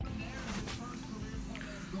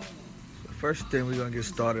First thing we're going to get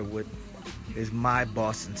started with is my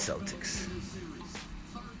Boston Celtics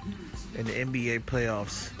in the NBA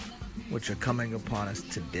playoffs, which are coming upon us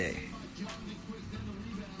today.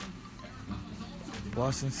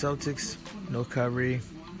 Boston Celtics, no Kyrie,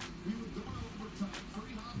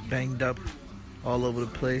 banged up all over the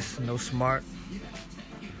place, no Smart.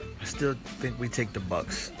 I still think we take the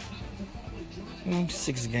Bucks.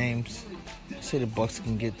 6 games. I say the Bucks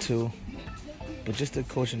can get 2. But just the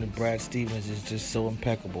coaching of Brad Stevens is just so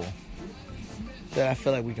impeccable that I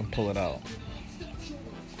feel like we can pull it out.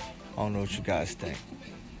 I don't know what you guys think.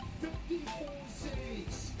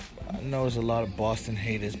 I know there's a lot of Boston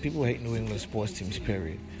haters. People hate New England sports teams,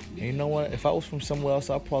 period. And you know what? If I was from somewhere else,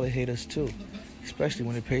 I'd probably hate us too. Especially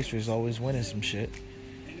when the Patriots always winning some shit.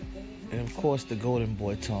 And of course, the golden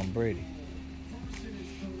boy, Tom Brady.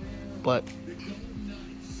 But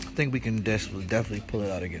I think we can definitely pull it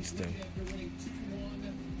out against them.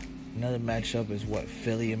 Another matchup is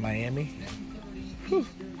Philly and Miami. Whew.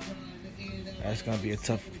 That's gonna be a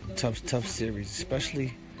tough series,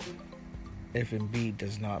 especially if Embiid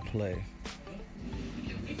does not play.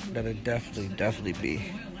 That'll definitely be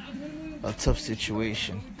a tough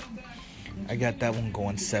situation. I got that one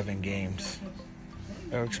going 7 games.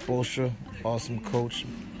 Eric Spoelstra, awesome coach.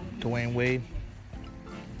 Dwayne Wade,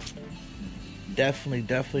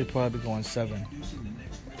 definitely probably going 7.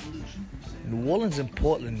 New Orleans and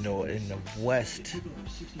Portland, though, in the West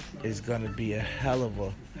is going to be a hell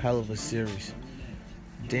of a series.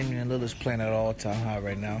 Damian Lillard's playing at all-time high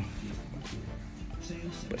right now.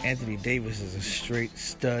 But Anthony Davis is a straight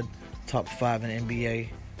stud, top 5 in the NBA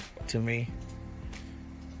to me.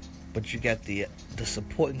 But you got the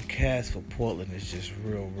supporting cast for Portland is just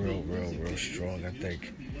real strong, I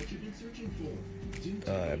think.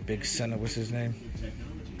 Big center, what's his name?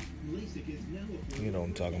 You know what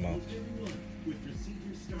I'm talking about.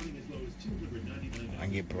 I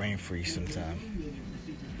get brain freeze sometimes.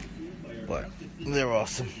 But they're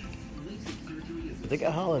awesome. But they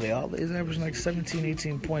got Holiday. Holiday's averaging like 17,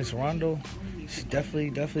 18 points. Rondo, he's definitely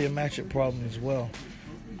a matchup problem as well.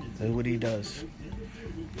 That's what he does.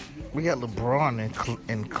 We got LeBron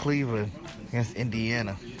in Cleveland against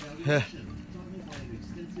Indiana. I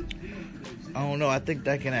don't know. I think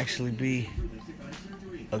that can actually be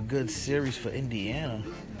a good series for Indiana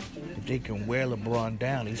if they can wear LeBron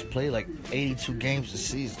down. He's played like 82 games this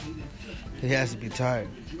season. He has to be tired.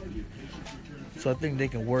 So I think they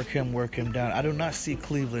can work him down. I do not see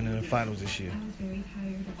Cleveland in the finals this year.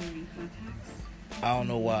 I don't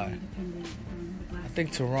know why. I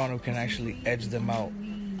think Toronto can actually edge them out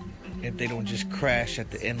if they don't just crash at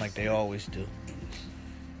the end like they always do.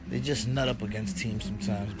 They just nut up against teams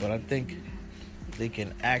sometimes, but I think they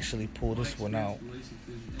can actually pull this one out.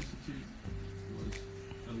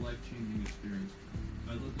 A life-changing experience.